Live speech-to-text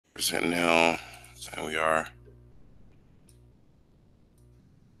100% now. And we are.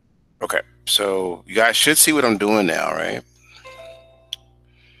 Okay, so you guys should see what I'm doing now, right?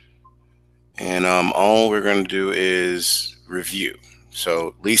 And all we're going to do is review.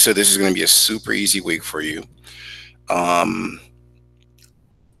 So, Lisa, this is going to be a super easy week for you. Um,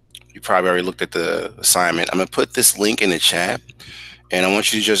 you probably already looked at the assignment. I'm going to put this link in the chat, and I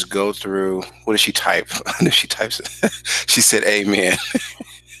want you to just go through. What did she type? I know she types it. She said, "Amen."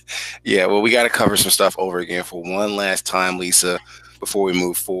 Yeah, well, we got to cover some stuff over again for one last time, Lisa, before we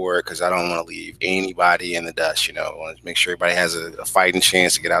move forward, because I don't want to leave anybody in the dust. I want to make sure everybody has a fighting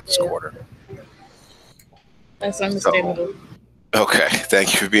chance to get out this Yeah, quarter. that's So, understandable. okay,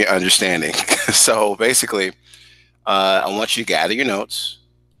 thank you for being understanding. So, basically, I want you to gather your notes.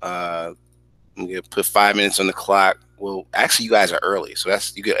 I'm gonna put 5 minutes on the clock. Well, actually, you guys are early, so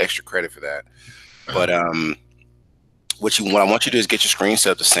you get extra credit for that. But what I want you to do is get your screen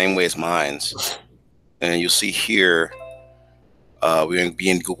set up the same way as mine's, and you'll see here we're going to be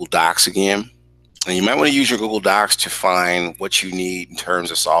in Google Docs again. And you might want to use your Google Docs to find what you need in terms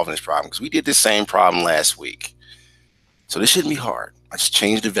of solving this problem, because we did the same problem last week. So this shouldn't be hard. I just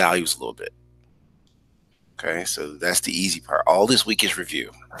changed the values a little bit. Okay, so that's the easy part. All this week is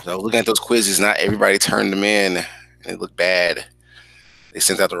review. So looking at those quizzes, not everybody turned them in and it looked bad. They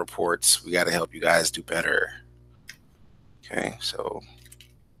sent out the reports. We got to help you guys do better. Okay, so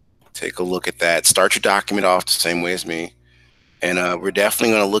take a look at that. Start your document off the same way as me. And we're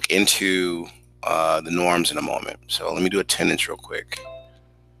definitely going to look into the norms in a moment. So let me do attendance real quick.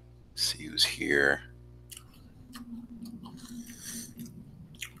 See who's here.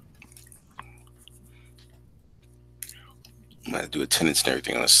 I'm going to do attendance and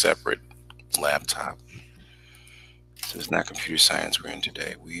everything on a separate laptop. So it's not computer science we're in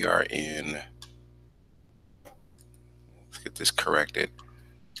today. We are in, let's get this corrected,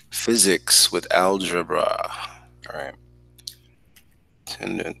 physics with algebra. All right.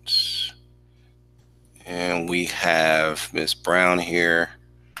 Attendance. And we have Miss Brown here.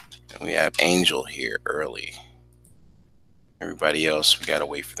 And we have Angel here early. Everybody else, we got to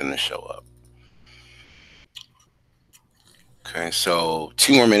wait for them to show up. Okay, so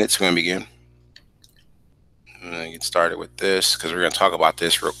 2 more minutes, we're going to begin. I'm going to get started with this because we're going to talk about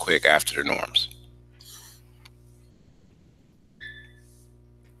this real quick after the norms.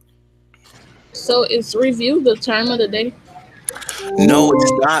 So is review the term of the day? No,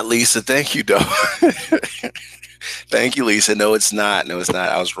 it's not, Lisa. Thank you, though. Thank you, Lisa. No, it's not. No, it's not.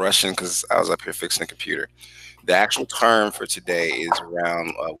 I was rushing because I was up here fixing the computer. The actual term for today is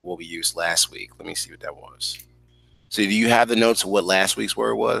around what we used last week. Let me see what that was. So, do you have the notes of what last week's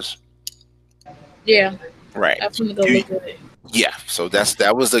word was? Yeah, Right. I'm gonna go Do you- look at it. yeah. So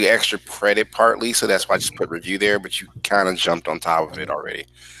that was the extra credit part, Lisa. That's why I just put review there, but you kind of jumped on top of it already.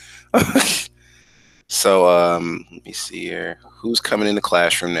 So, let me see here. Who's coming in the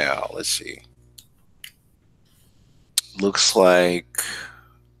classroom now? Let's see. Looks like,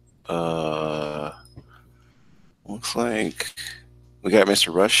 uh, looks like we got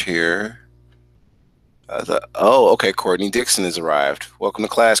Mr. Rush here. Oh, okay. Courtney Dixon has arrived. Welcome to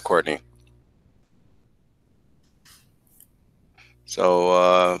class, Courtney.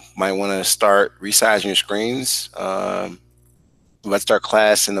 So, might want to start resizing your screens. Let's start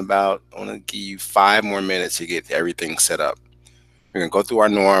class in about, I want to give you 5 more minutes to get everything set up. We're going to go through our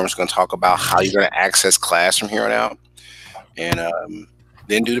norms. We're going to talk about how you're going to access class from here on out. And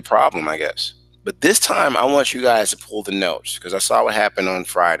then do the problem, I guess. But this time, I want you guys to pull the notes because I saw what happened on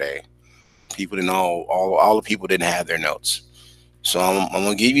Friday. People didn't all the people didn't have their notes. So I'm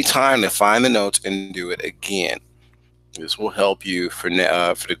going to give you time to find the notes and do it again. This will help you for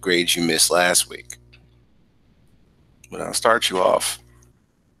the grades you missed last week. But I'll start you off.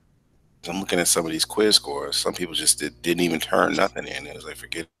 I'm looking at some of these quiz scores. Some people just didn't even turn nothing in. It was like,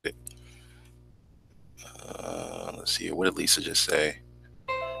 forget it. Let's see. What did Lisa just say?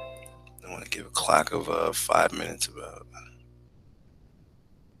 I want to give a clock of 5 minutes about.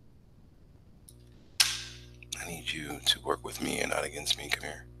 I need you to work with me and not against me. Come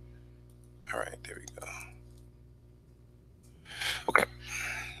here. All right, there we go. Okay,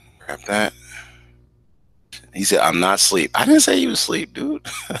 grab that. He said, "I'm not asleep." I didn't say you was asleep, dude.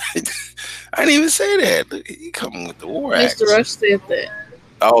 I didn't even say that. Look, he coming with the war Mr. axe. Rush said that.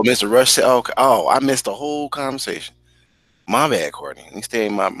 Oh, Mr. Rush said, "Okay." Oh, I missed the whole conversation. My bad, Courtney. Let me stay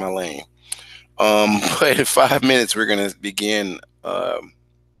in my lane. But in 5 minutes, we're gonna begin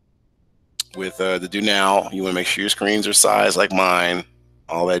with the do now. You want to make sure your screens are sized like mine,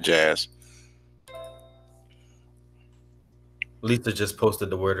 all that jazz. Lisa just posted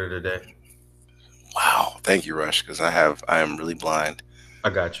the word of the day. Wow, thank you, Rush, because I am really blind. I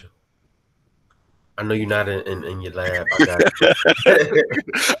got you. I know you're not in your lab. I got you.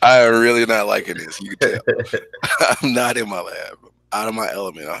 I am really not liking this. You can tell. I'm not in my lab. Out of my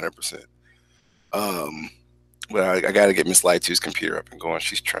element, 100%. Um, but I got to get Miss Light 2's computer up and going.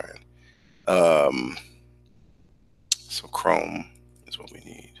 She's trying. Um, so Chrome is what we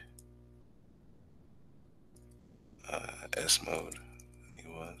need. S mode. It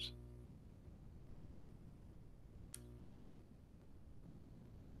was.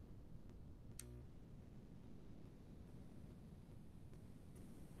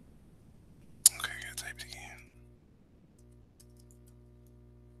 Okay, I gotta type it again.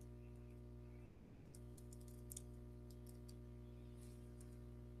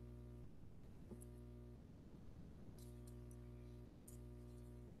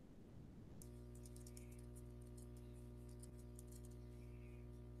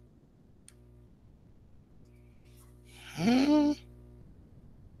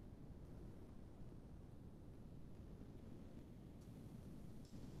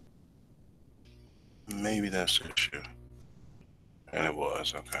 Hmm, maybe that's the issue. And it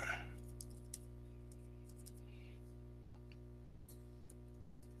was okay.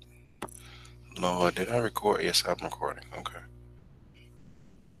 Lord, did I record? Yes, I'm recording. Okay.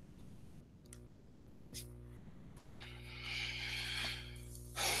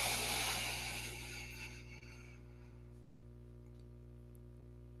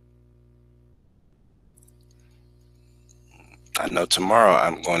 I know tomorrow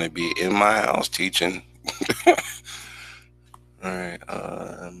I'm going to be in my house teaching. All right.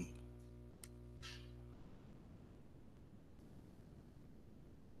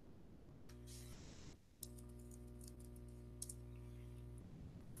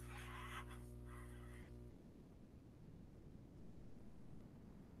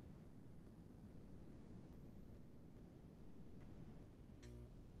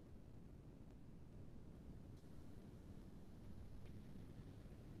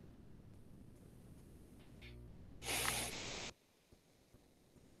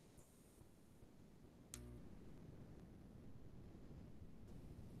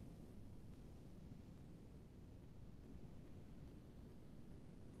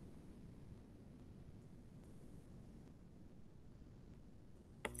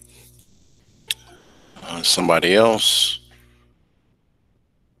 Somebody else.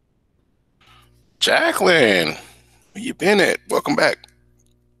 Jacqueline, where you been at? Welcome back.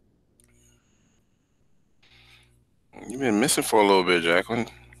 You've been missing for a little bit, Jacqueline.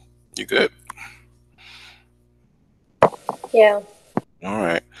 You good? Yeah. All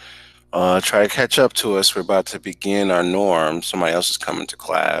right. Try to catch up to us. We're about to begin our norm. Somebody else is coming to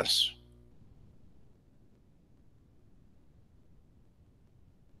class.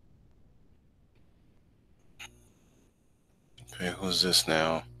 Okay, who's this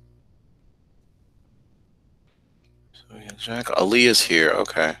now? So yeah, Jack. Aaliyah's here.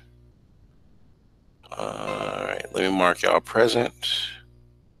 Okay. All right. Let me mark y'all present.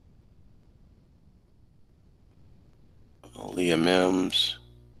 Aaliyah Mims.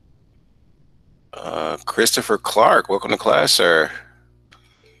 Christopher Clark. Welcome to class, sir.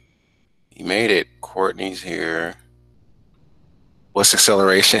 You made it. Courtney's here. What's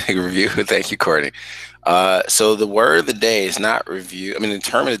acceleration review? Thank you, Courtney. So the word of the day is not review. I mean, the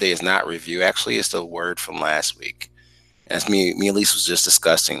term of the day is not review. Actually, it's the word from last week. That's me. Me and Lisa was just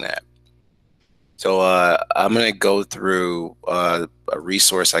discussing that. So I'm gonna go through a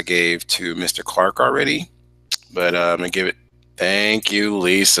resource I gave to Mr. Clark already, but I'm gonna give it. Thank you,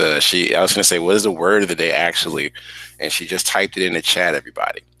 Lisa. I was gonna say, what is the word of the day actually? And she just typed it in the chat.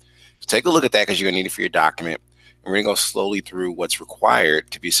 Everybody, so take a look at that because you're gonna need it for your document. And we're gonna go slowly through what's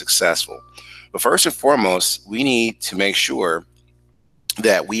required to be successful. But first and foremost, we need to make sure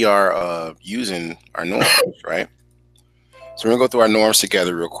that we are using our norms, right? So we're gonna go through our norms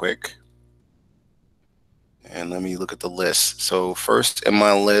together real quick. And let me look at the list. So first in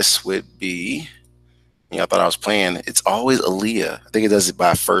my list would be, I thought I was playing. It's always Aaliyah. I think it does it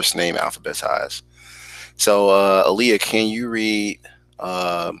by first name alphabetized. So Aaliyah, can you read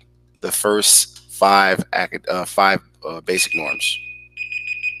the first five basic norms?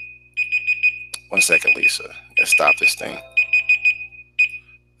 1 second, Lisa. Let's stop this thing.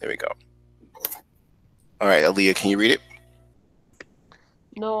 There we go. All right, Aaliyah, can you read it?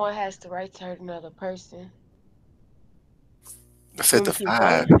 No one has the right to hurt another person. I You said want the me to keep five.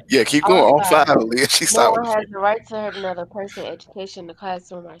 going? Yeah, keep Oh, going. I'm All sorry. five, Aaliyah. She No stopped one with the has four. the right to hurt another person. Education, the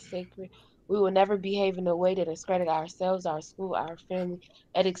classroom are sacred. We will never behave in a way that discredit ourselves, our school, our family.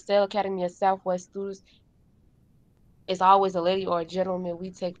 At Excel Academy of Southwest students, it's always a lady or a gentleman.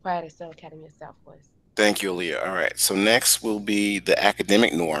 We take pride at Excel Academy of Southwest. Thank you, Aaliyah. All right. So next will be the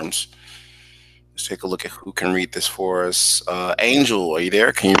academic norms. Let's take a look at who can read this for us. Angel, are you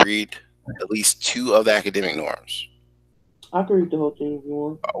there? Can you read at least two of the academic norms? I can read the whole thing if you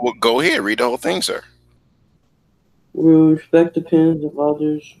want. Well, go ahead. Read the whole thing, sir. We respect the opinions of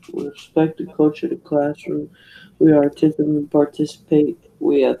others. We respect the culture of the classroom. We are attentive and participate.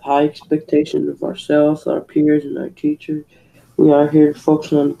 We have high expectations of ourselves, our peers, and our teachers. We are here to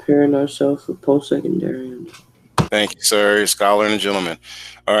focus on preparing ourselves for post-secondary. Thank you, sir. Scholar and a gentleman.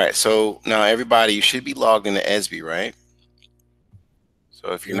 All right. So now, everybody, you should be logged into ESB, right?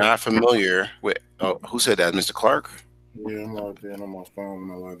 So if you're Yep. not familiar with, oh, who said that? Mr. Clark? Yeah, I'm logged in on my phone. I'm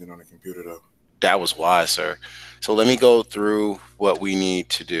not logged in on the computer though. That was wise, sir. So let me go through what we need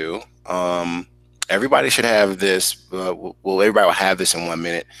to do. Everybody should have this. Well, everybody will have this in 1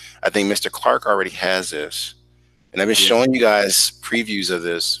 minute. I think Mr. Clark already has this. And I've been Yeah. showing you guys previews of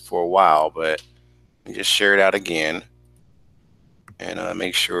this for a while, but let me just share it out again and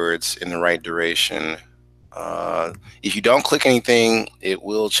make sure it's in the right duration. If you don't click anything, it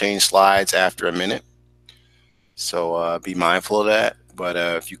will change slides after a minute. So be mindful of that. But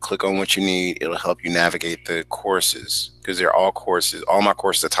if you click on what you need, it'll help you navigate the courses because they're all courses. All my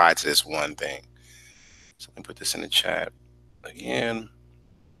courses are tied to this one thing. So let me put this in the chat again.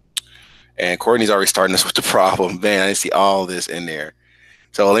 And Courtney's already starting us with the problem. Man, I didn't see all this in there.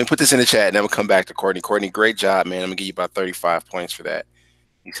 So let me put this in the chat and then we'll come back to Courtney. Courtney, great job, man. I'm going to give you about 35 points for that.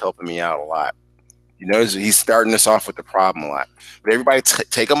 He's helping me out a lot. You notice he's starting us off with the problem a lot. But everybody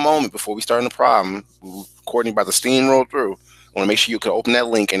take a moment before we start on the problem. Courtney about to steamroll through. I want to make sure you can open that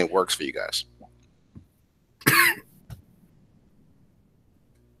link and it works for you guys.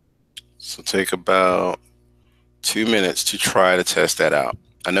 So take about 2 minutes to try to test that out.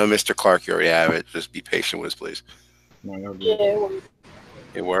 I know, Mr. Clark, you already have it. Just be patient with us, please. No, y'all good. Yeah.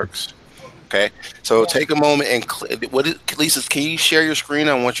 It works. Okay. So take a moment and Lisa, can you share your screen?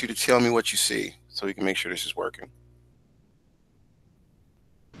 I want you to tell me what you see so we can make sure this is working.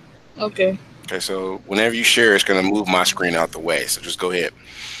 Okay. Okay. So whenever you share, it's going to move my screen out the way. So just go ahead.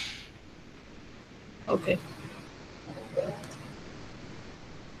 Okay.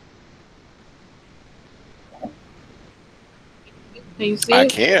 Can you see I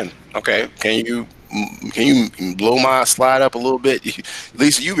it? can. Okay. Can you blow my slide up a little bit?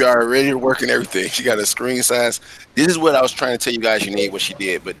 Lisa, you are already working everything. She got a screen size. This is what I was trying to tell you guys you need, what she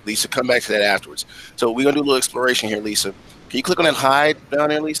did. But Lisa, come back to that afterwards. So we're going to do a little exploration here, Lisa. Can you click on that hide down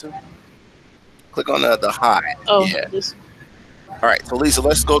there, Lisa? Click on the hide. Oh, Yeah. this. All right. So Lisa,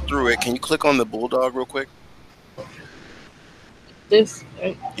 let's go through it. Can you click on the bulldog real quick? This.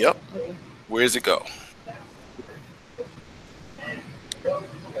 Right? Yep. Okay. Where does it go?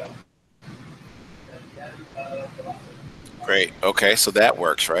 Great. Okay. So that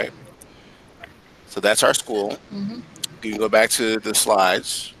works, right? So that's our school. Mm-hmm. You can go back to the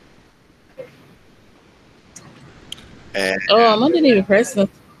slides. And I didn't even press them.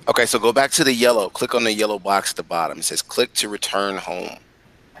 okay, so go back to the yellow. Click on the yellow box at the bottom. It says click to return home.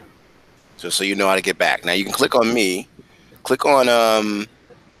 So you know how to get back. Now you can click on me. Click on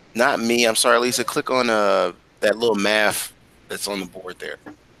not me. I'm sorry, Lisa. Click on that little math that's on the board there.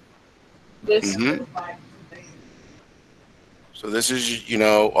 This. So this is, you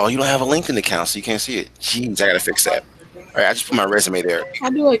don't have a LinkedIn account, so you can't see it. Jeez, I gotta fix that. All right, I just put my resume there. How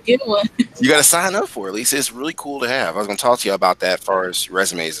do I get one? You gotta sign up for it, Lisa. It's really cool to have. I was gonna talk to you about that as far as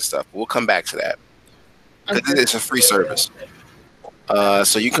resumes and stuff. We'll come back to that. Okay. It's a free service.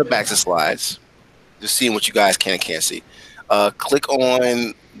 So you come back to slides, just seeing what you guys can and can't see. Click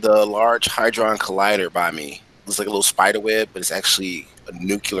on the Large Hadron Collider by me. Looks like a little spider web, but it's actually a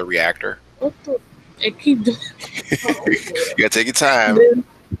nuclear reactor. What the? It keep doing. You gotta take your time.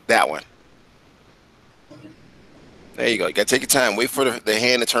 That one. There you go. You gotta take your time. Wait for the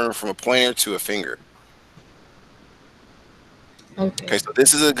hand to turn from a pointer to a finger. Okay, so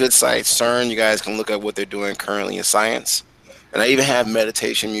this is a good site. CERN, you guys can look at what they're doing currently in science. And I even have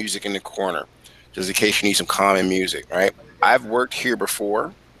meditation music in the corner, just in case you need some calming music, right? I've worked here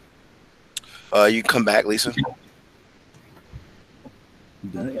before. You can come back, Lisa.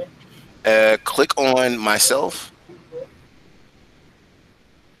 Click on myself.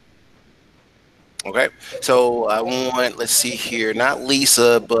 Okay, so I want, let's see here, not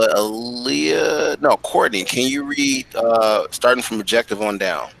Lisa, but Aaliyah. No, Courtney, can you read starting from objective on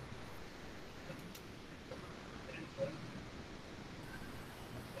down?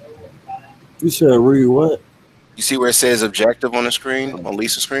 You said read what? You see where it says objective on the screen, on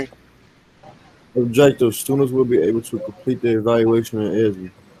Lisa's screen? Objective. Students will be able to complete their evaluation in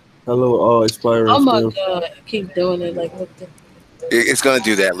ESB. Hello, all aspiring Oh my students. god, I keep doing it. Like, what the? It's gonna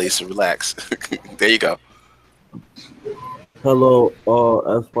do that, Lisa. Relax. There you go. Hello, all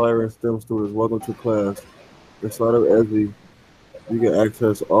aspiring STEM students. Welcome to class. Inside of ESB, you can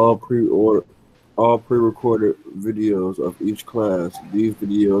access all pre-recorded videos of each class. These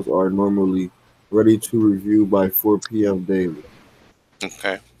videos are normally ready to review by 4 p.m. daily.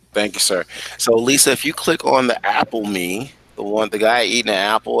 Okay. Thank you, sir. So, Lisa, if you click on the Apple Me, the guy eating an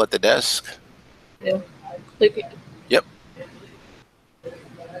apple at the desk. Yeah. Click it. Yep.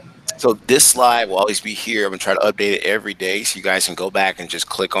 So this slide will always be here. I'm gonna try to update it every day so you guys can go back and just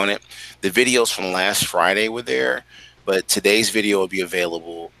click on it. The videos from last Friday were there, but today's video will be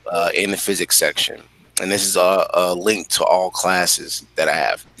available in the physics section. And this is a link to all classes that I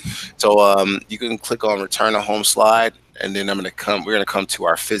have. So you can click on return to home slide, and then we're gonna come to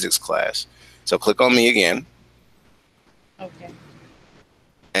our physics class. So click on me again. Okay.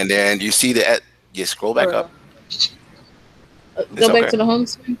 And then you see you scroll back up. Go back okay. to the home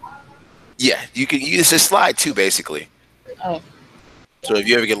screen. Yeah, you can use this slide too, basically. Oh. So if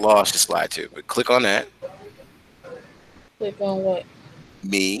you ever get lost, just slide too. But click on that. Click on what?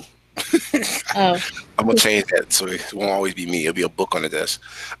 Me. Oh. I'm gonna change that so it won't always be me. It'll be a book on the desk.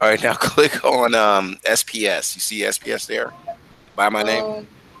 All right, now click on SPS. You see SPS there by my name?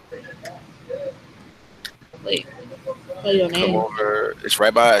 Wait. What your name? Come over. It's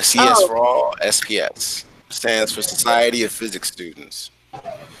right by CS for all. SPS stands for Society of Physics Students.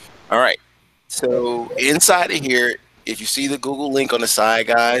 All right. So inside of here, if you see the Google link on the side,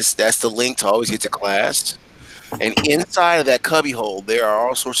 guys, that's the link to always get to class. And inside of that cubby hole, there are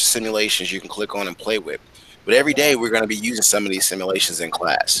all sorts of simulations you can click on and play with. But every day, we're going to be using some of these simulations in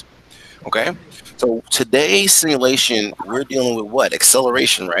class. Okay? So today's simulation, we're dealing with what?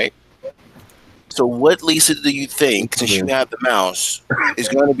 Acceleration, right? So what, Lisa, do you think, since you have the mouse, is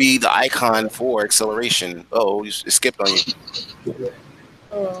going to be the icon for acceleration? Oh, it skipped on you.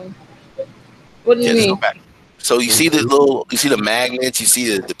 What do you mean? So you see the magnets, you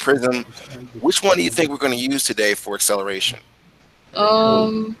see the prism. Which one do you think we're going to use today for acceleration?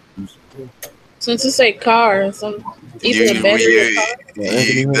 Since it's a car, either the battery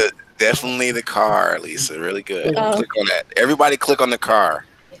or car. Definitely the car, Lisa. Really good. Click on that. Everybody click on the car.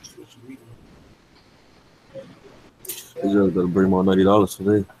 It's just gonna bring more $90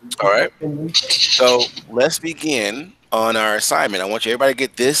 today. All right. So let's begin on our assignment. I want everybody to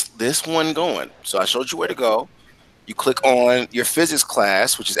get this one going. So I showed you where to go. You click on your physics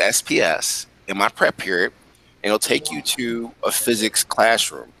class, which is SPS, in my prep period, and it'll take you to a physics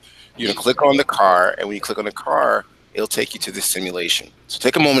classroom. You can click on the car, and when you click on the car, it'll take you to the simulation. So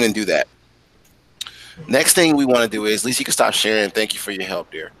take a moment and do that. Next thing we want to do is, Lisa, you can stop sharing. Thank you for your help,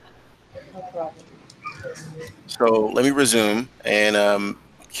 dear. No problem. So let me resume, and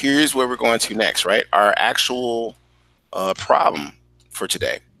here's where we're going to next, right? Our actual problem for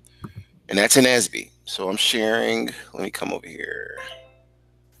today, and that's in ESB. So I'm sharing. Let me come over here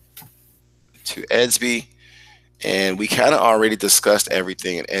to ESB, and we kind of already discussed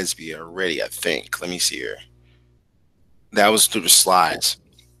everything in ESB already, I think. Let me see here. That was through the slides.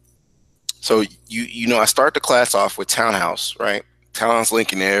 So I start the class off with Townhouse, right? Townhouse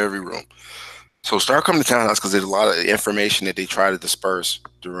link in every room. So start coming to Townhouse because there's a lot of information that they try to disperse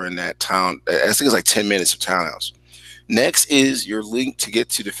during that I think it's like 10 minutes of Townhouse. Next is your link to get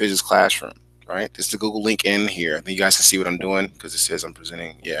to the physics classroom, right? This is the Google link in here. I think you guys can see what I'm doing because it says I'm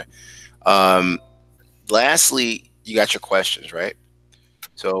presenting. Yeah. Lastly, you got your questions, right?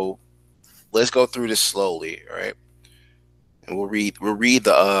 So let's go through this slowly, all right? And we'll read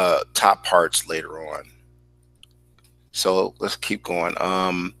the top parts later on. So let's keep going.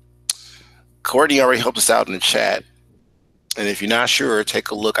 Courtney already helped us out in the chat. And if you're not sure, take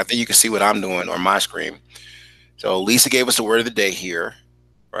a look. I think you can see what I'm doing on my screen. So Lisa gave us the word of the day here,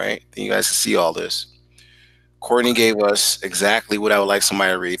 right? Then you guys can see all this. Courtney gave us exactly what I would like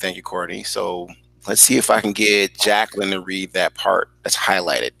somebody to read. Thank you, Courtney. So let's see if I can get Jacqueline to read that part that's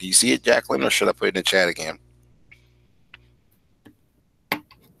highlighted. Do you see it, Jacqueline, or should I put it in the chat again?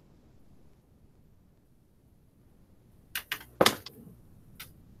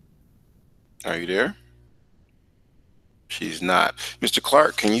 Are you there? She's not. Mr.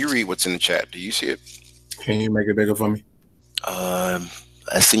 Clark, can you read what's in the chat? Do you see it? Can you make it bigger for me?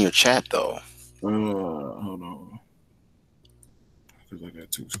 That's in your chat though. Hold on. Because I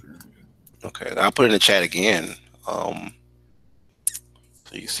got two screens. Okay, I'll put it in the chat again. So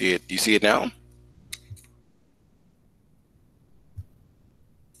you see it. Do you see it now?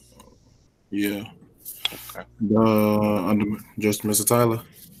 Yeah. Okay. Just Mr. Tyler.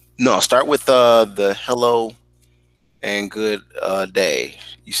 No, start with the hello and good day.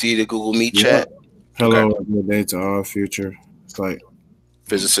 You see the Google Meet chat? Hello and good day to all future It's like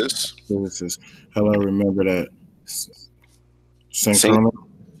Physicists. Hello, remember that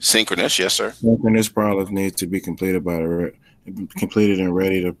Synchronous, yes, sir. Synchronous problems need to be completed completed and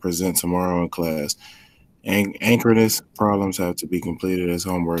ready to present tomorrow in class. Anchorness problems have to be completed as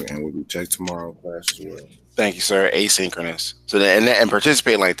homework and will be checked tomorrow in class as well. Thank you, sir. Asynchronous. So and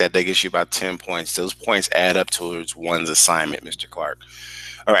participating like that, that gets you about 10 points. Those points add up towards one's assignment, Mr. Clark.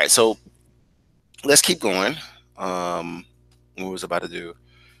 All right, so let's keep going. What was I about to do?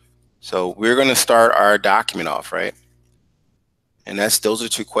 So we're going to start our document off, right? And those are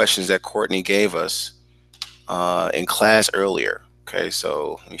 2 questions that Courtney gave us in class earlier. Okay,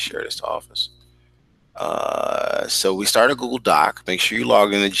 so let me share this to office. So we start a Google Doc. Make sure you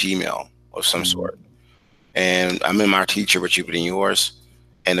log in to Gmail of some sort. And I'm in my teacher, but you put in yours.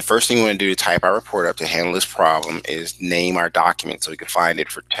 And the first thing we want to do to type our report up to handle this problem is name our document so we can find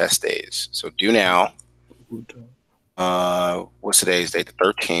it for test days. So do now. What's today's date? The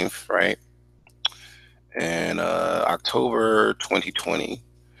 13th, right? And October 2020.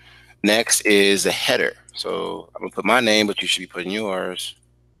 Next is the header. So I'm gonna put my name, but you should be putting yours,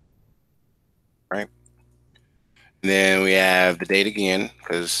 right? And then we have the date again,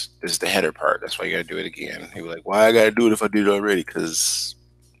 because this is the header part. That's why you gotta do it again. You're like, why I gotta do it if I did it already? Because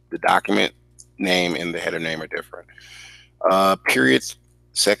the document name and the header name are different. Period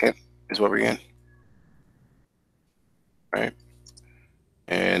second is what we're in, right?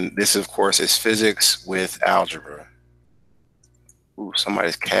 And this, of course, is physics with algebra. Ooh,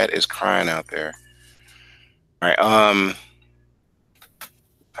 somebody's cat is crying out there. All right.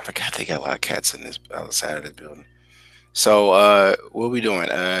 I forgot they got a lot of cats in this outside of this building. So what are we doing?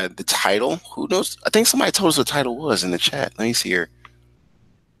 The title. Who knows? I think somebody told us what the title was in the chat. Let me see here.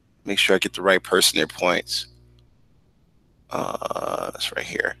 Make sure I get the right person their points. That's right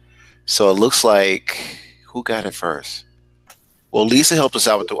here. So it looks like who got it first? Well, Lisa helped us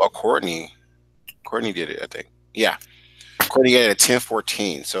out with the Courtney. Courtney did it, I think. Yeah. Courtney got it at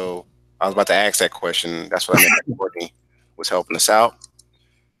 10:14. So I was about to ask that question. That's what I meant. Courtney was helping us out.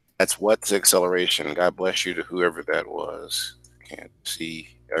 That's what's the acceleration. God bless you to whoever that was. Can't see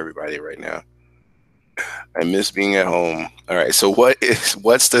everybody right now. I miss being at home. All right. So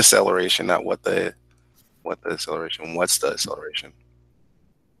what's the acceleration? Not what the acceleration. What's the acceleration?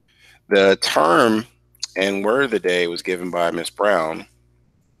 The term and word of the day was given by Miss Brown.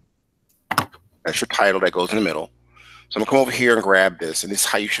 That's your title that goes in the middle. So I'm gonna come over here and grab this, and this is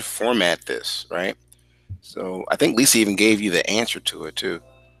how you should format this, right? So I think Lisa even gave you the answer to it too.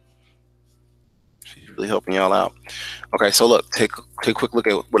 She's really helping y'all out. Okay, so look, take a quick look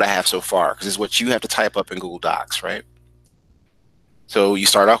at what I have so far, because this is what you have to type up in Google Docs, right? So you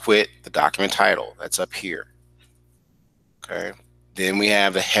start off with the document title. That's up here. Okay. Then we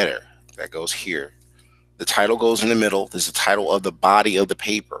have the header that goes here. The title goes in the middle. This is the title of the body of the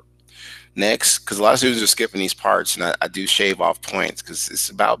paper. Next, because a lot of students are skipping these parts, and I do shave off points because it's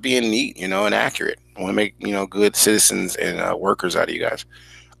about being neat, and accurate. I want to make, good citizens and workers out of you guys.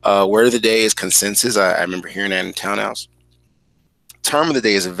 Word of the day is consensus. I remember hearing that in Townhouse. Term of the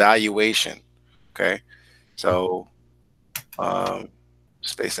day is evaluation. Okay. So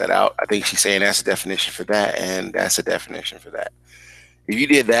space that out. I think she's saying that's a definition for that, and that's a definition for that. If you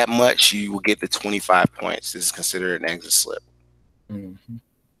did that much, you will get the 25 points. This is considered an exit slip. Mm-hmm.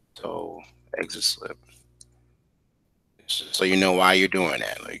 So exit slip. So you know why you're doing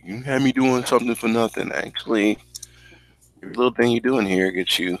that. Like, you had me doing something for nothing. Actually, every little thing you're doing here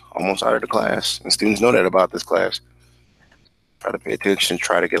gets you almost out of the class. And students know that about this class. Try to pay attention,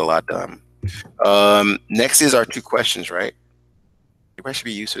 try to get a lot done. Next is our 2 questions, right? Everybody should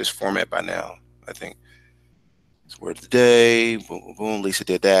be used to this format by now, I think. It's word of the day. Boom, boom, boom. Lisa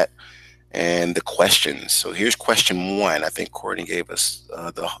did that. And the questions. So here's question 1. I think Courtney gave us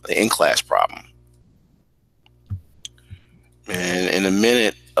the in-class problem. And in a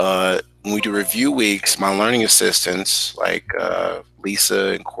minute, when we do review weeks, my learning assistants like Lisa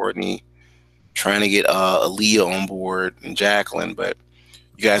and Courtney, trying to get Aaliyah on board and Jacqueline, but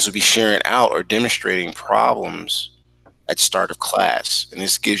you guys will be sharing out or demonstrating problems at the start of class. And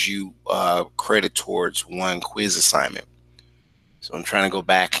this gives you credit towards 1 quiz assignment. So I'm trying to go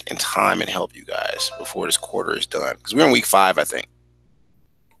back in time and help you guys before this quarter is done. Because we're in week 5, I think.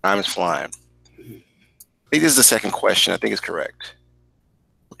 Time is flying. I think this is the second question. I think it's correct.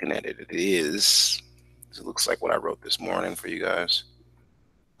 Looking at it, it is. It looks like what I wrote this morning for you guys.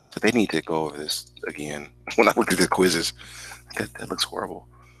 So they need to go over this again. When I look at the quizzes, that looks horrible.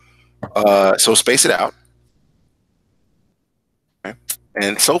 So space it out. Okay.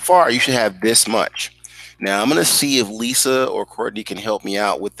 And so far, you should have this much. Now, I'm going to see if Lisa or Courtney can help me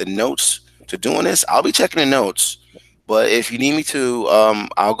out with the notes to doing this. I'll be checking the notes, But if you need me to,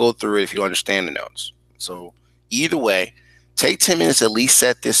 I'll go through it if you don't understand the notes. So either way, take 10 minutes at least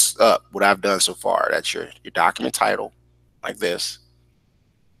set this up, what I've done so far. That's your document title, like this,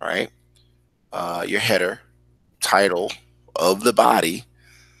 right? Your header, title of the body,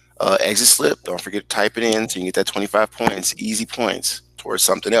 exit slip. Don't forget to type it in so you can get that 25 points, easy points towards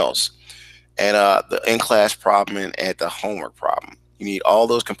something else. And the in-class problem and the homework problem. You need all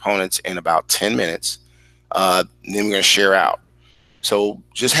those components in about 10 minutes. Then we're going to share out. So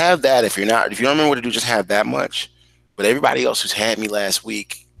just have that. If you don't remember what to do, just have that much. But everybody else who's had me last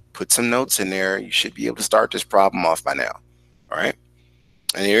week, put some notes in there. You should be able to start this problem off by now. All right.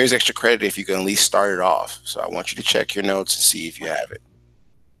 And there is extra credit if you can at least start it off. So I want you to check your notes and see if you have it.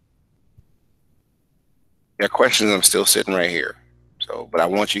 There are questions. I'm still sitting right here. So, but I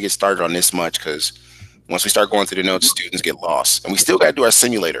want you to get started on this much because once we start going through the notes, students get lost, and we still got to do our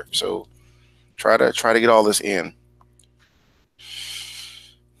simulator. So try to get all this in.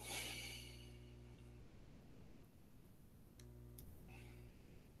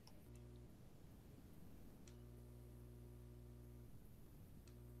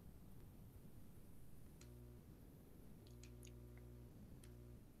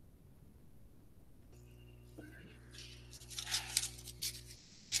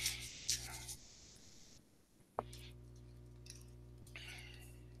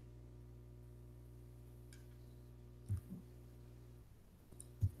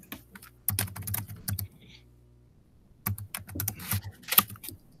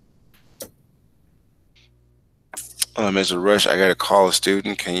 Mr. Rush, I got to call a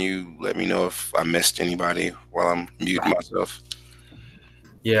student. Can you let me know if I missed anybody while I'm muting myself?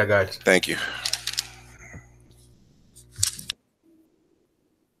 Yeah, I got you. Thank you.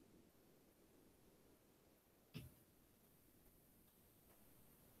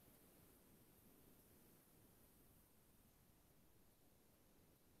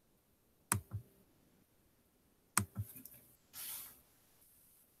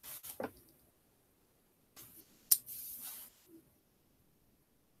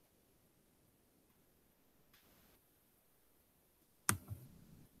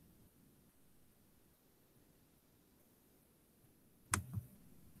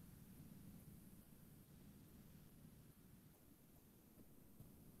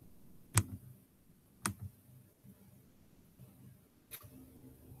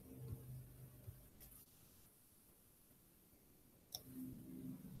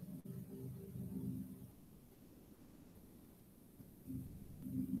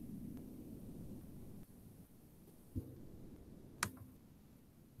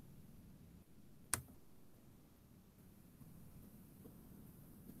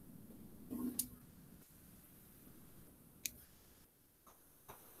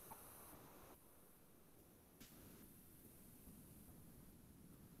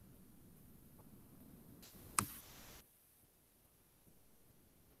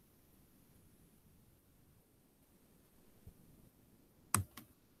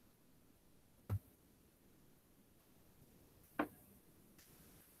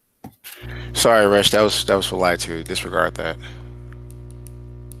 Sorry, Rush. That was for lie to. Disregard that.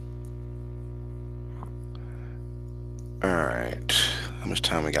 All right. How much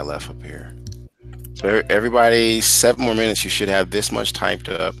time we got left up here? So everybody, 7 more minutes. You should have this much typed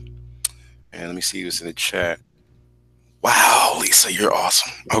up. And let me see what's in the chat. Wow, Lisa, you're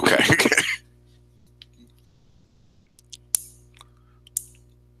awesome. Okay.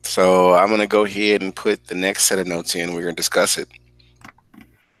 So I'm gonna go ahead and put the next set of notes in. We're gonna discuss it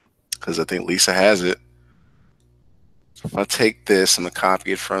because I think Lisa has it. So if I take this, I'm gonna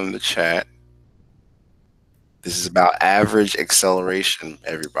copy it from the chat. This is about average acceleration,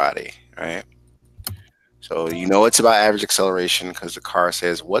 everybody. All right. So you know it's about average acceleration because the car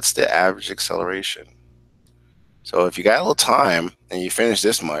says, "What's the average acceleration?" So if you got a little time and you finish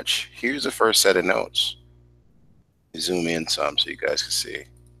this much, here's the first set of notes. Zoom in some so you guys can see.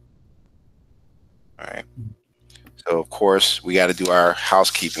 All right. So of course we got to do our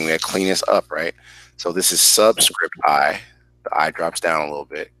housekeeping. We got to clean this up, right? So this is subscript I. The I drops down a little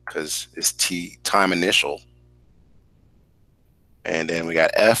bit because it's time initial. And then we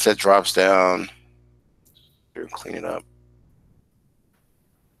got F that drops down. Clean it up.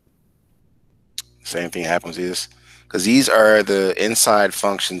 Same thing happens with this because these are the inside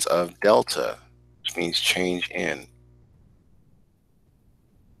functions of delta, which means change in.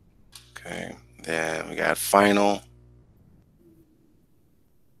 Okay, then we got final,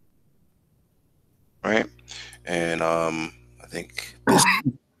 right? And I think this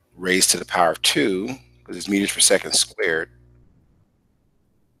raised to the power of 2 because it's meters per second squared.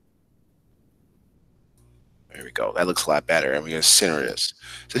 There we go. That looks a lot better. And we're going to center this.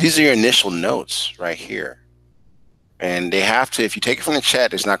 So these are your initial notes right here. And they have to, if you take it from the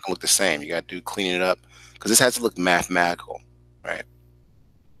chat, it's not going to look the same. You got to do cleaning it up because this has to look mathematical, right?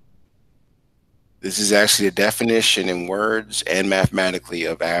 This is actually a definition in words and mathematically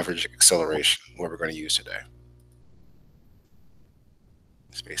of average acceleration, what we're going to use today.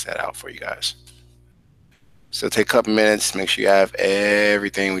 Space that out for you guys. So take a couple minutes, make sure you have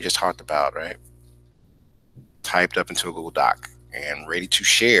everything we just talked about, right? Typed up into a Google Doc and ready to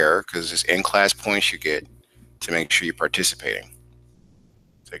share because it's in-class points you get to make sure you're participating.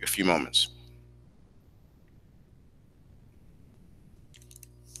 Take a few moments.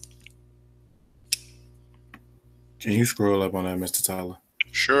 Can you scroll up on that, Mr. Tyler?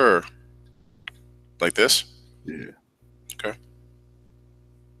 Sure. Like this? Yeah. Okay.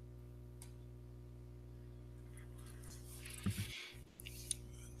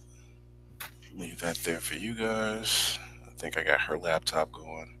 Leave that there for you guys. I think I got her laptop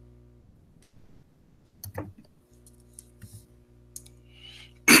going.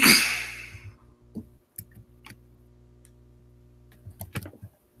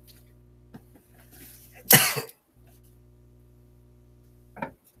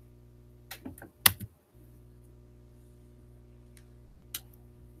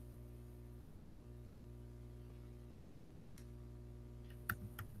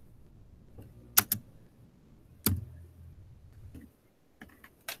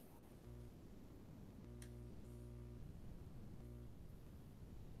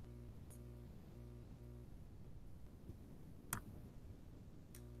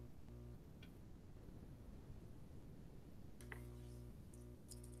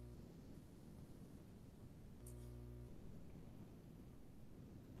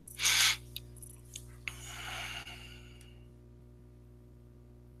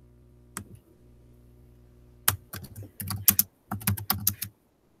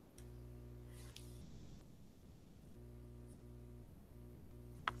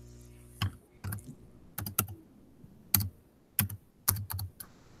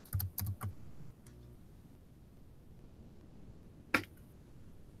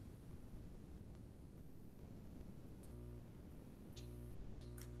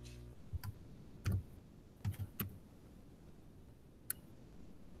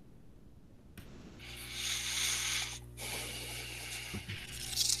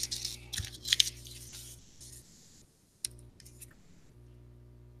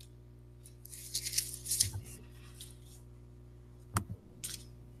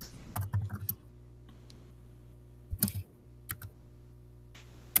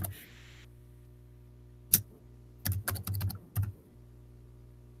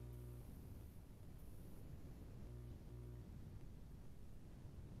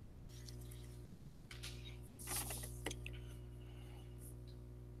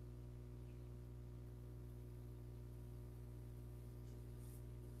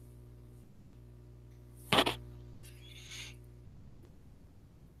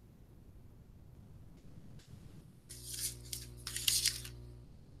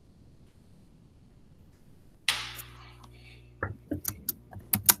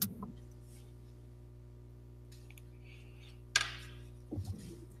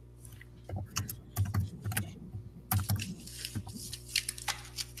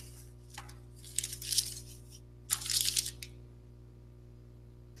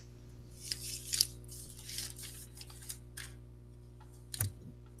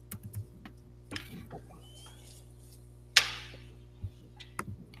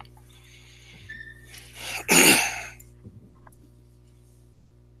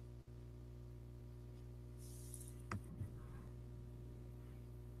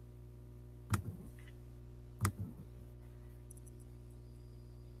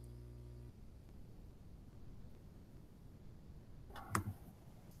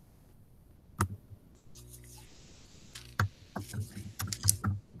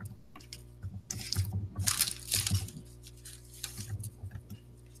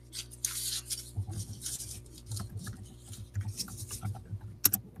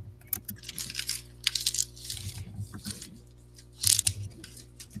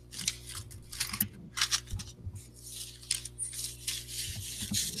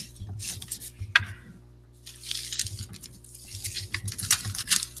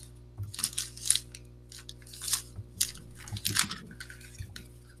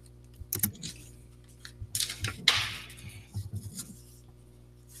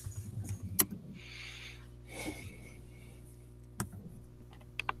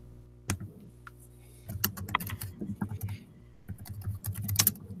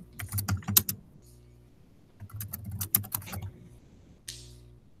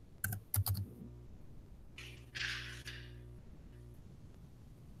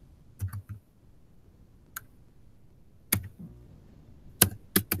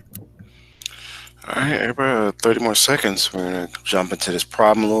 All right, everybody, 30 more seconds. We're going to jump into this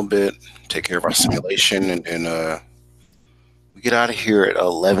problem a little bit, take care of our simulation, and then we get out of here at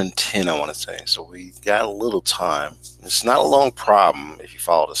 11:10, I want to say. So we got a little time. It's not a long problem if you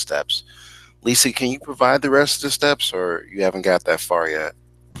follow the steps. Lisa, can you provide the rest of the steps, or you haven't got that far yet?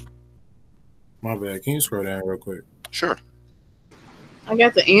 My bad. Can you scroll down real quick? Sure. I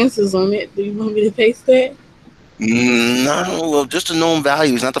got the answers on it. Do you want me to paste that? No, well, just the known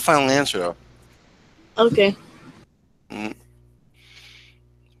values, not the final answer, though. Okay.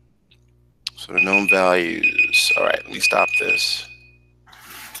 So the known values. All right, let me stop this.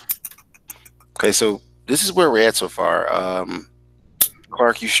 Okay, so this is where we're at so far.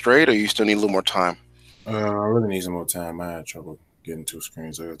 Clark, you straight, or you still need a little more time? I really need some more time. I had trouble getting two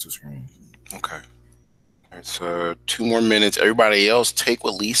screens. I got two screens. Okay. All right, so 2 more minutes. Everybody else, take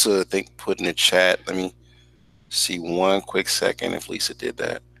what Lisa put in the chat. Let me see 1 quick second if Lisa did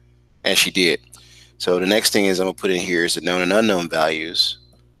that, and she did. So the next thing is I'm gonna put in here is the known and unknown values,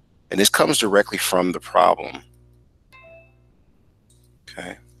 and this comes directly from the problem.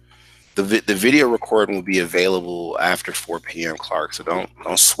 Okay. The video recording will be available after 4 p.m. Clark, so don't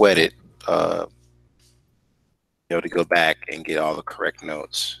sweat it. To go back and get all the correct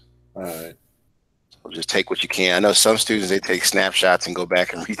notes. All right. So just take what you can. I know some students, they take snapshots and go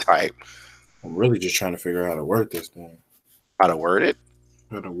back and retype. I'm really just trying to figure out how to work this thing. How to word it?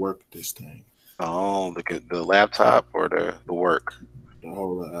 How to work this thing. Oh, the laptop or the work? The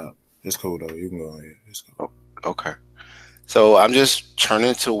whole app. It's cool though. You can go ahead. It's cool. Oh, okay. So I'm just turning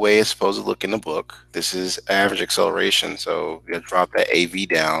it to the way it's supposed to look in the book. This is average acceleration. So you gotta drop that AV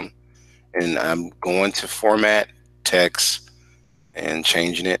down, and I'm going to format text and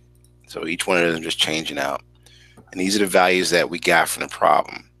changing it. So each one of them just changing out. And these are the values that we got from the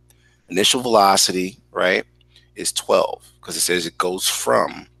problem. Initial velocity, right, is 12, because it says it goes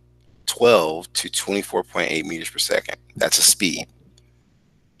from 12 to 24.8 meters per second. That's a speed.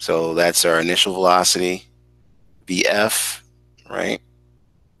 So that's our initial velocity. VF, right,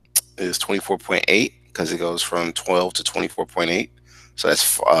 is 24.8 because it goes from 12 to 24.8. So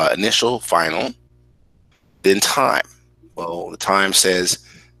that's initial, final. Then time. Well, the time says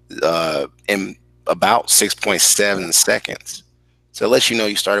in about 6.7 seconds. So it lets you know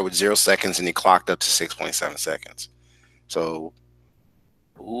you started with 0 seconds and you clocked up to 6.7 seconds. So,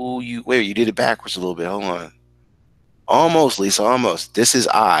 you did it backwards a little bit. Hold on. Almost, Lisa, almost. This is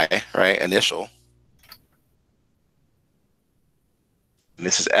I, right? Initial. And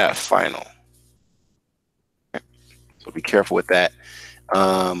this is F, final. Okay. So be careful with that.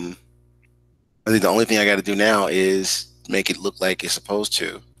 I think the only thing I got to do now is make it look like it's supposed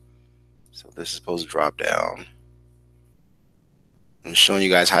to. So this is supposed to drop down. I'm showing you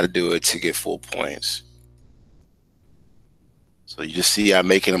guys how to do it to get full points. So you just see I'm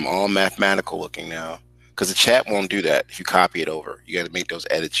making them all mathematical looking now, because the chat won't do that if you copy it over. You got to make those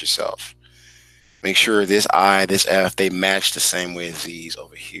edits yourself. Make sure this I, this F, they match the same way as these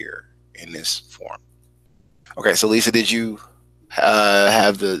over here in this form. Okay, so Lisa, did you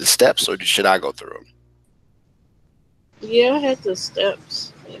have the steps, or should I go through them? Yeah, I had the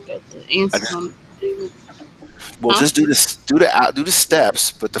steps. I got the answers on it. Well, just do the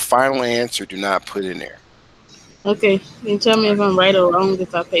steps, but the final answer do not put in there. Okay, can you tell me if I'm right or wrong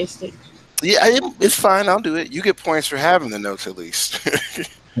if I paste it? Yeah, it's fine. I'll do it. You get points for having the notes at least.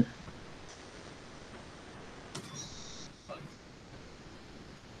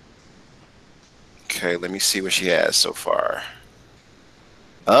 Okay, let me see what she has so far.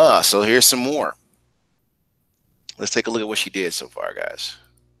 So here's some more. Let's take a look at what she did so far, guys.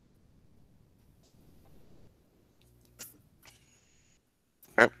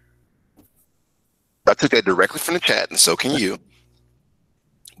 All right. I took that directly from the chat, and so can you.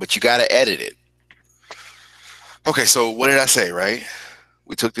 But you got to edit it. Okay, so what did I say, right?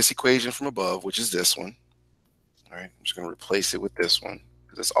 We took this equation from above, which is this one. All right, I'm just going to replace it with this one,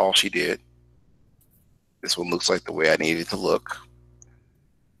 because that's all she did. This one looks like the way I need it to look.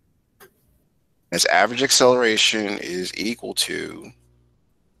 As average acceleration is equal to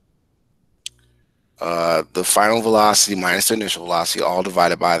the final velocity minus the initial velocity, all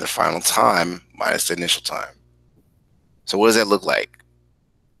divided by the final time minus the initial time. So what does that look like?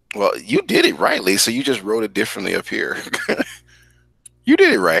 Well, you did it right, Lisa. You just wrote it differently up here. You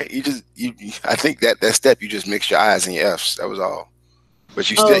did it right. I think that step, you just mixed your I's and your F's. That was all. But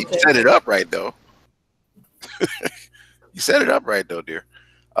you still you set it up right, though. You set it up right, though, dear.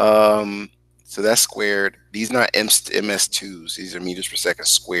 So that's squared. These are not MS2s. These are meters per second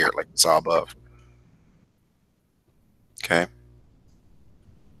squared, like we saw above. Okay.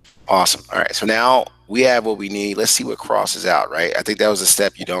 Awesome. All right. So now we have what we need. Let's see what crosses out, right? I think that was a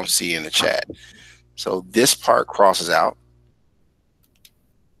step you don't see in the chat. So this part crosses out.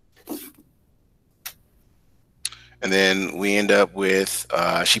 And then we end up with,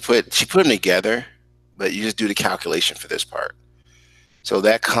 she put them together, but you just do the calculation for this part. So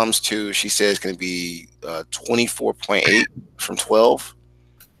that comes to, she says, going to be 24.8 from 12.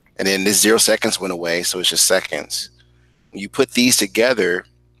 And then this 0 seconds went away, so it's just seconds. When you put these together,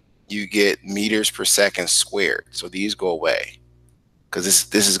 you get meters per second squared. So these go away, because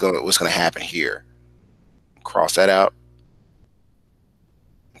this is what's going to happen here. Cross that out.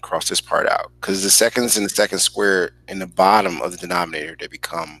 Cross this part out, because the seconds in the second square in the bottom of the denominator, they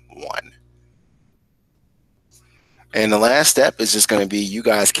become 1. And the last step is just going to be you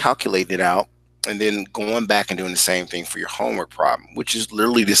guys calculating it out and then going back and doing the same thing for your homework problem, which is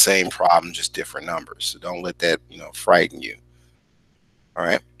literally the same problem, just different numbers. So don't let that, frighten you. All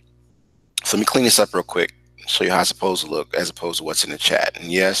right. So let me clean this up real quick, show you how it's supposed to look as opposed to what's in the chat.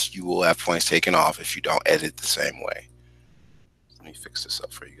 And yes, you will have points taken off if you don't edit the same way. Let me fix this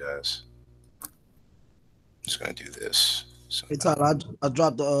up for you guys. I'm just going to do this. So hey, Tyler, I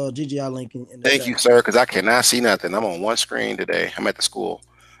dropped the GGI link in the thank chat. you, sir, because I cannot see nothing. I'm on one screen today. I'm at the school.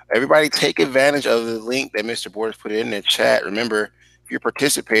 Everybody take advantage of the link that Mr. Borders put in the chat. Remember, if you're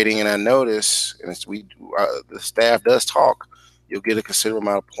participating, and I notice, and the staff does talk, you'll get a considerable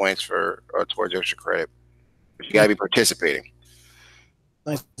amount of points for towards extra credit. But you got to be participating.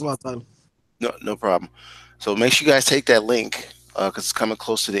 Thanks a lot, Tyler. No problem. So make sure you guys take that link because it's coming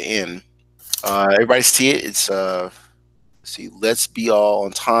close to the end. Everybody see it? It's let's be all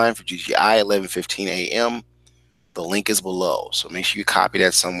on time for GGI 11:15 a.m. The link is below, so make sure you copy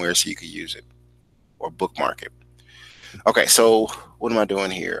that somewhere so you can use it or bookmark it. Okay, so what am I doing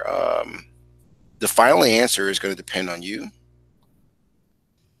here? The final answer is going to depend on you.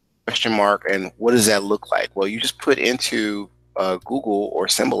 Question mark, and what does that look like? Well, you just put into Google or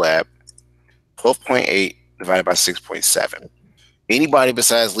Symbolab 12.8 divided by 6.7. Anybody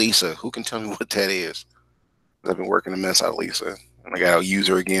besides Lisa, who can tell me what that is? I've been working a mess out of Lisa, and I got to use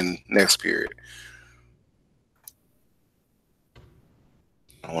her again next period.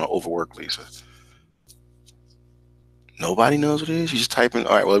 I don't want to overwork Lisa. Nobody knows what it is? You just type in.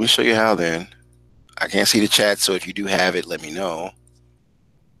 All right, well, let me show you how then. I can't see the chat, so if you do have it, let me know.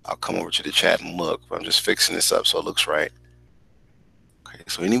 I'll come over to the chat and look, but I'm just fixing this up so it looks right. Okay,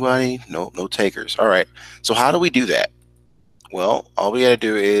 so anybody? No takers. All right, so how do we do that? Well, all we got to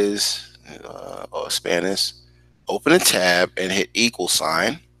do is span this, open a tab, and hit equal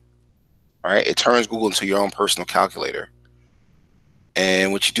sign. All right, it turns Google into your own personal calculator.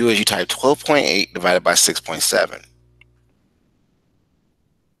 And what you do is you type 12.8 divided by 6.7.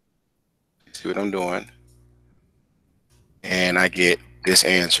 See what I'm doing? And I get this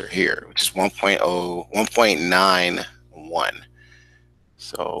answer here, which is 1.91.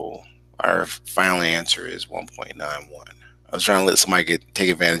 So our final answer is 1.91. I was trying to let somebody take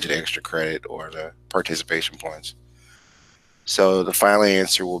advantage of the extra credit or the participation points. So the final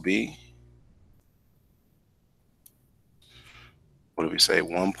answer will be, what do we say,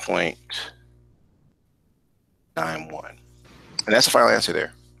 1.91. And that's the final answer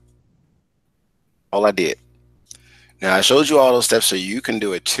there. All I did. Now, I showed you all those steps so you can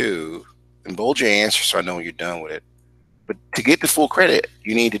do it too. And bold your answer so I know when you're done with it. But to get the full credit,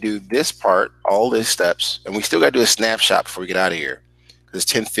 you need to do this part, all these steps. And we still got to do a snapshot before we get out of here, because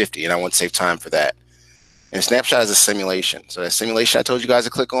it's 10:50 and I want to save time for that. And a snapshot is a simulation. So that simulation I told you guys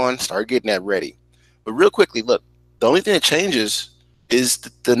to click on, start getting that ready. But real quickly, look, the only thing that changes is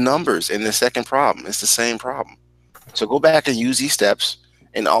the numbers in the second problem. It's the same problem. So go back and use these steps.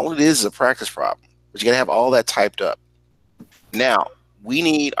 And all it is a practice problem. But you got to have all that typed up. Now, we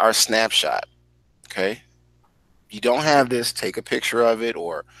need our snapshot, okay? If you don't have this, take a picture of it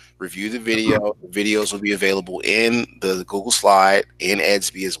or review the video. The videos will be available in the Google Slide and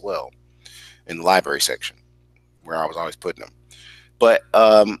Edsby as well, in the library section, where I was always putting them. But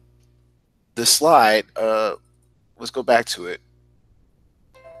the slide, let's go back to it.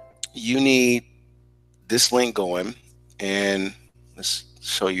 You need this link going, and let's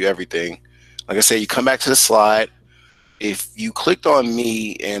show you everything. Like I said, you come back to the slide. If you clicked on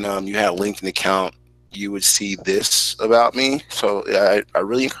me and you had a LinkedIn account, you would see this about me. So I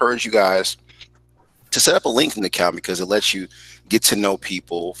really encourage you guys to set up a LinkedIn account, because it lets you get to know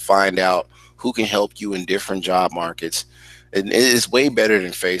people, find out who can help you in different job markets. And it is way better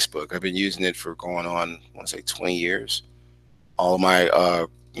than Facebook. I've been using it for going on, I want to say 20 years. All of my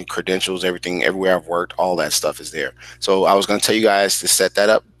credentials, everything, everywhere I've worked, all that stuff is there. So I was going to tell you guys to set that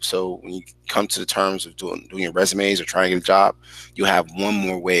up. So when you come to the terms of doing your resumes or trying to get a job, you'll have one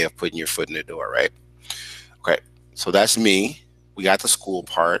more way of putting your foot in the door, right? Okay, so that's me. We got the school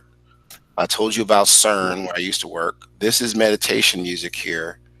part. I told you about CERN where I used to work. This is meditation music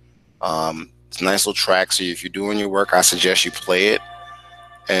here. It's a nice little track. So if you're doing your work, I suggest you play it.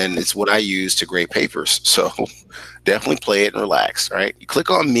 And it's what I use to grade papers. So definitely play it and relax. Right? You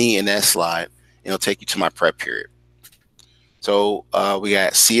click on me in that slide, and it'll take you to my prep period. So we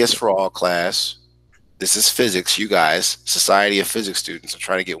got CS for All class. This is physics, you guys, Society of Physics students. I'm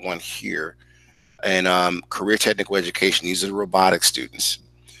trying to get one here. And career technical education. These are the robotics students.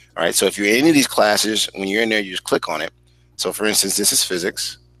 All right. So if you're in any of these classes, when you're in there, you just click on it. So for instance, this is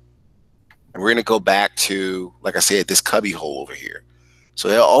physics. And we're going to go back to, like I said, this cubby hole over here.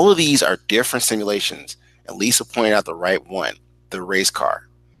 So all of these are different simulations. And Lisa pointed out the right one, the race car.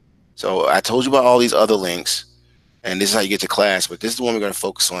 So I told you about all these other links. And this is how you get to class. But this is the one we're going to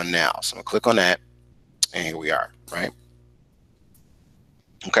focus on now. So I'm going to click on that. And here we are. Right.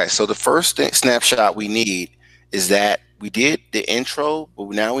 Okay. So the first snapshot we need is that we did the intro, but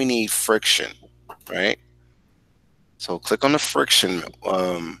now we need friction. Right. So click on the friction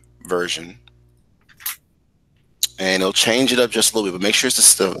version. And it'll change it up just a little bit, but make sure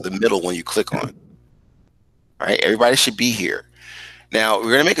it's the middle one you click on. All right, everybody should be here. Now, we're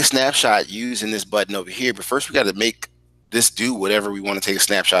going to make a snapshot using this button over here, but first we got to make this do whatever we want to take a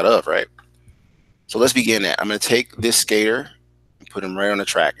snapshot of, right? So let's begin that. I'm going to take this skater and put him right on the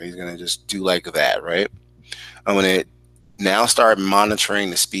track, and he's going to just do like that, right? I'm going to now start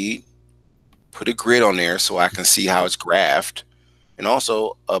monitoring the speed, put a grid on there so I can see how it's graphed, and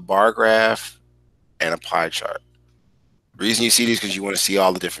also a bar graph and a pie chart. The reason you see these is because you want to see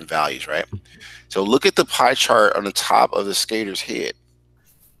all the different values, right? So look at the pie chart on the top of the skater's head.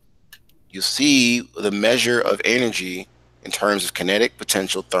 You'll see the measure of energy in terms of kinetic,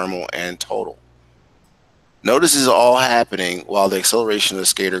 potential, thermal, and total. Notice this is all happening while the acceleration of the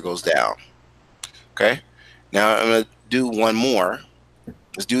skater goes down. Okay? Now I'm going to do one more.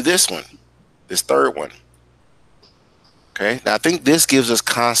 Let's do this one, this third one. Okay? Now I think this gives us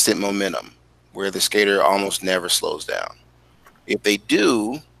constant momentum where the skater almost never slows down. If they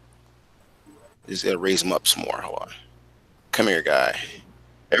do, just gotta raise them up some more. Hold on. Come here, guy.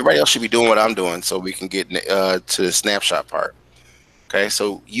 Everybody else should be doing what I'm doing so we can get to the snapshot part. Okay,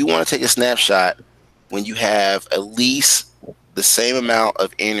 so you want to take a snapshot when you have at least the same amount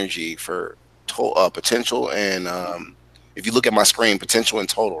of energy for potential and if you look at my screen, potential and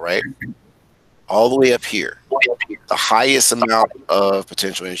total, right? All the way up here. The highest amount of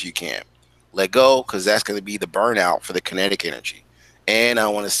potential energy you can. Let go, because that's going to be the burnout for the kinetic energy. And I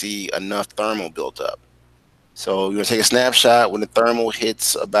want to see enough thermal built up. So you're going to take a snapshot when the thermal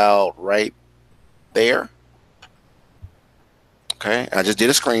hits about right there. Okay, I just did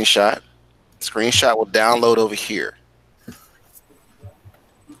a screenshot. Screenshot will download over here.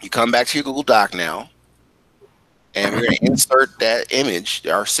 You come back to your Google Doc now, and we're going to insert that image,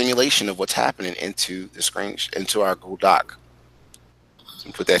 our simulation of what's happening into the screen, into our Google Doc.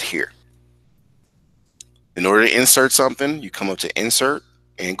 And put that here. In order to insert something, you come up to Insert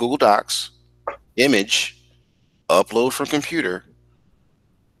in Google Docs, Image, Upload from Computer.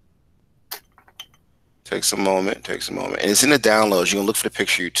 Takes a moment, and it's in the downloads. You're going to look for the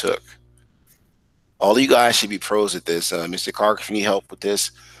picture you took. All of you guys should be pros at this. Mr. Clark, if you need help with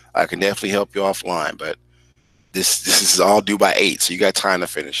this, I can definitely help you offline, but this is all due by 8, so you got time to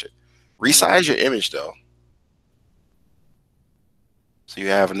finish it. Resize your image, though, so you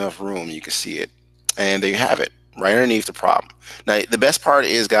have enough room, you can see it. And there you have it, right underneath the problem. Now, the best part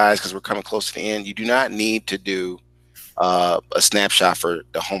is, guys, because we're coming close to the end, you do not need to do a snapshot for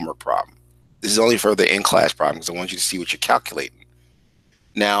the homework problem. This is only for the in-class problem, because I want you to see what you're calculating.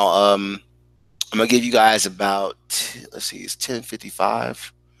 Now, I'm going to give you guys about, let's see, it's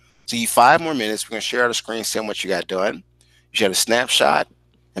 10:55. So you 5 more minutes. We're going to share the screen, see how much you got done. You should have a snapshot,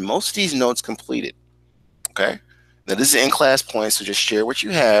 and most of these notes completed. Okay? Now, this is in-class points, so just share what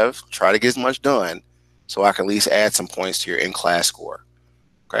you have. Try to get as much done so I can at least add some points to your in-class score.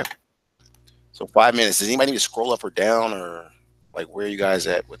 Okay? So 5 minutes. Does anybody need to scroll up or down, or like where are you guys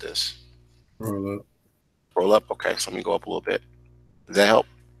at with this? Roll up. Roll up? Okay, so let me go up a little bit. Does that help?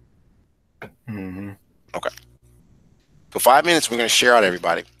 Mm-hmm. Okay. So 5 minutes, we're going to share out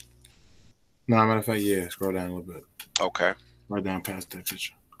everybody. No, matter of fact, yeah, scroll down a little bit. Okay. Right down past that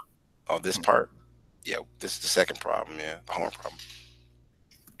picture. Oh, this part? Yeah, this is the second problem, yeah, the homework problem.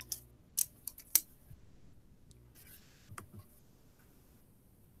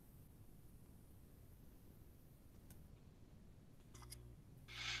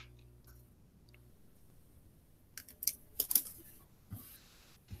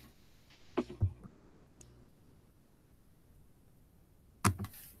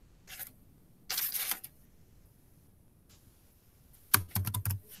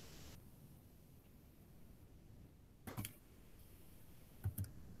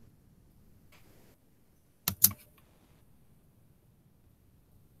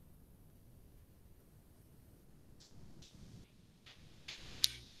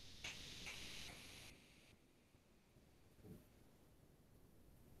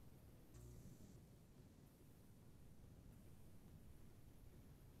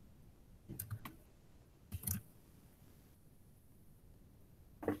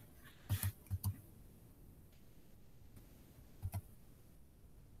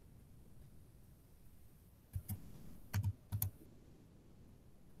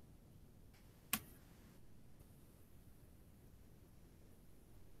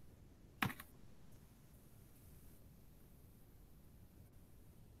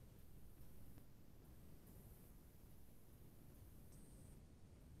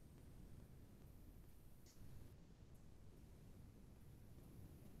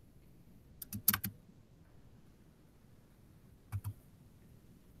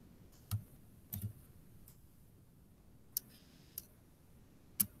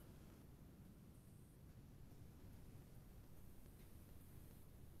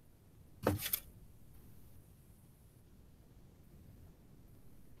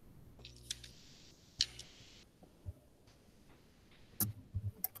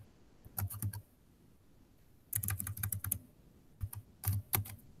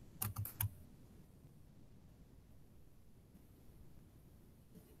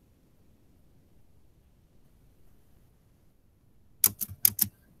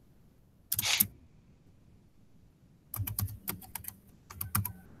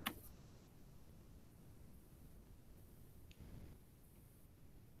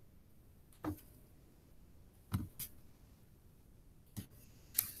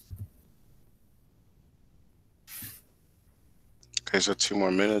 Okay, so 2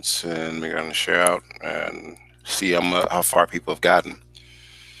 more minutes, and we're gonna share out and see how far people have gotten.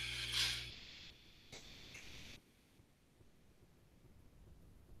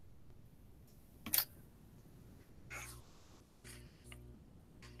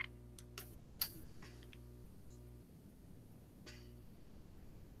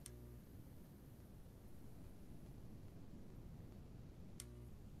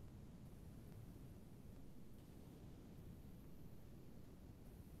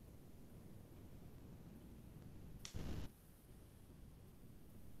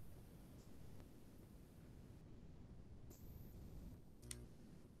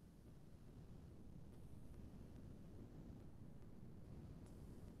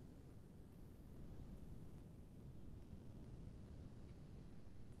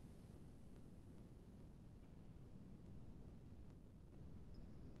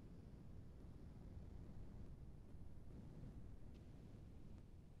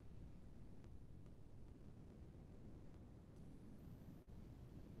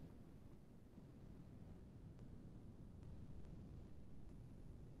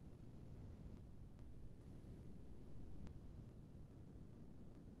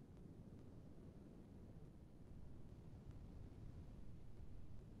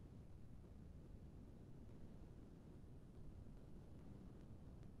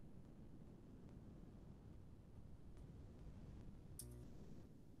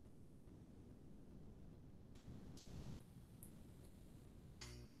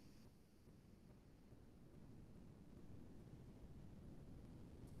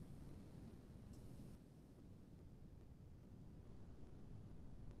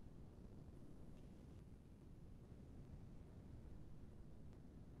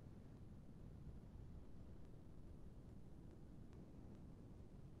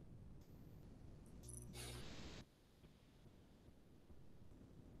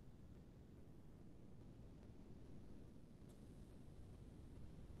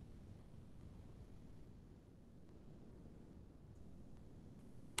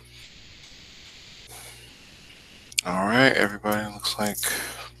 All right, everybody. Looks like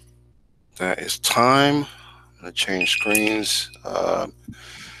that is time. I'm gonna change screens.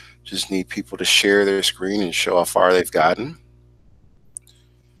 Just need people to share their screen and show how far they've gotten.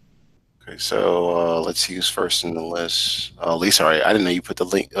 Okay, so let's see who's first in the list. Lisa, all right. I didn't know you put the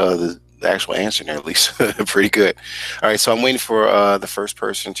link, the actual answer in there, Lisa. Pretty good. All right, so I'm waiting for the first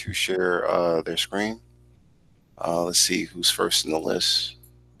person to share their screen. Let's see who's first in the list.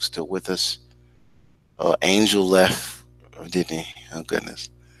 Still with us. Angel left, didn't he? Oh, goodness.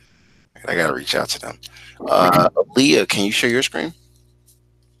 I got to reach out to them. Leah, can you share your screen?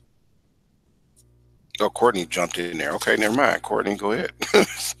 Oh, Courtney jumped in there. Okay, never mind. Courtney, go ahead.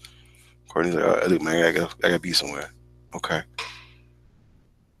 Courtney's like, look, man, I gotta be somewhere. Okay.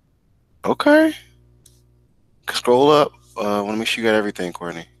 Okay. Scroll up. Want to make sure you got everything,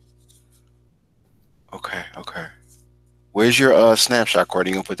 Courtney. Okay. Okay. Where's your snapshot,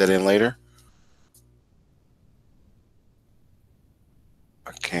 Courtney? You gonna put that in later?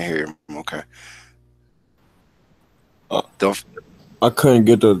 I can't hear him. Okay. Don't. I couldn't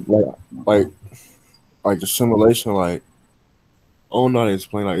get the like the simulation. Like, I don't know how to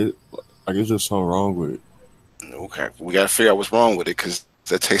explain. Like it's just something wrong with it. Okay. We gotta figure out what's wrong with it because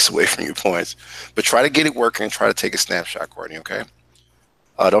that takes away from your points. But try to get it working. Try to take a snapshot, Courtney. Okay.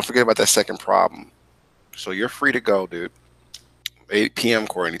 Don't forget about that second problem. So you're free to go, dude. 8 p.m.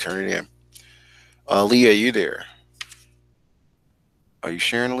 Courtney, turn it in. Leah, you there? Are you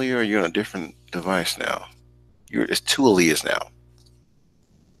sharing, Leah, or are you on a different device now? It's 2 Leahs now.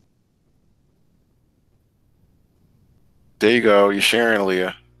 There you go. You're sharing,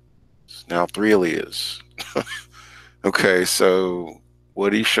 Leah. It's now 3 Leahs. Okay, so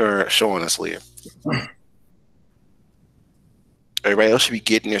what are you showing us, Leah? Everybody else should be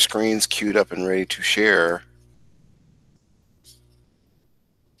getting their screens queued up and ready to share.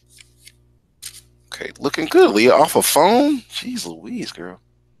 Okay, looking good, Leah. Off a phone? Jeez Louise, girl.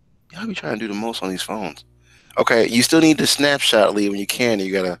 Y'all be trying to do the most on these phones. Okay, you still need the snapshot, Leah, when you can.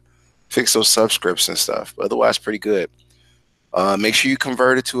 You gotta fix those subscripts and stuff. But otherwise, pretty good. Make sure you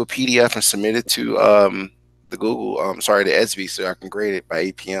convert it to a PDF and submit it to the Google. The ESB, so I can grade it by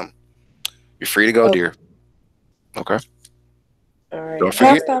 8 p.m. You're free to go, dear. Okay. All right. Don't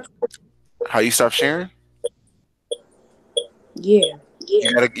forget how you stop sharing. Yeah.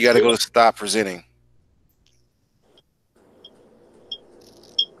 You gotta go to stop presenting.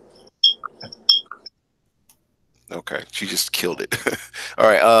 Okay, she just killed it. All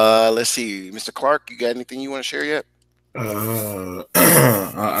right. Let's see, Mr. Clark, you got anything you want to share yet?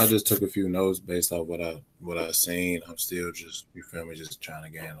 I just took a few notes based off what I seen. I'm still just, you feel me, just trying to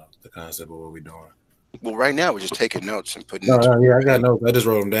gain the concept of what we're doing. Well, right now we're just taking notes and putting. Yeah, I got notes. I just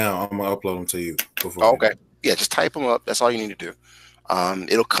wrote them down. I'm gonna upload them to you before. Oh, okay. Yeah, just type them up. That's all you need to do.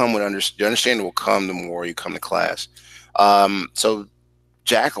 It'll come with your understanding will come the more you come to class. So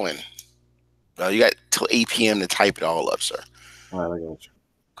Jacqueline, you got till 8 p.m. to type it all up, sir. All right, I got you.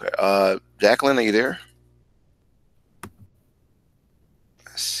 Okay. Jacqueline, are you there?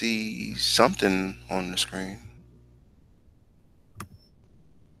 I see something on the screen.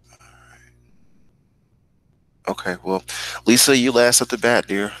 Okay, well, Lisa, you last at the bat,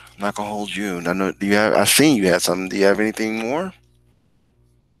 dear. I'm not gonna hold you. I know. Do you have? I seen you had something. Do you have anything more?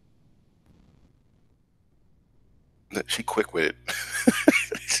 She quick with it.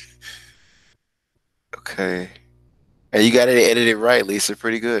 Okay. And you got it edited right, Lisa.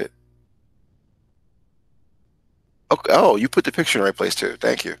 Pretty good. Okay. Oh, you put the picture in the right place too.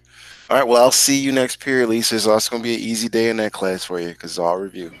 Thank you. All right. Well, I'll see you next period, Lisa. It's also gonna be an easy day in that class for you because it's all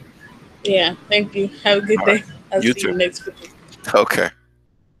review. Yeah, thank you. Have a good All day. right. I'll You see too. you next week. Okay.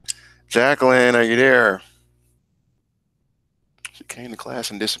 Jacqueline, are you there? She came to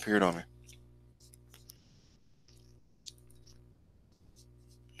class and disappeared on me.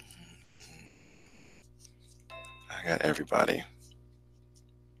 I got everybody.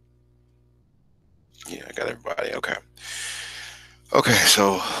 Yeah, I got everybody. Okay. Okay,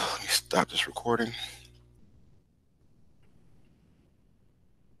 so let me stop this recording.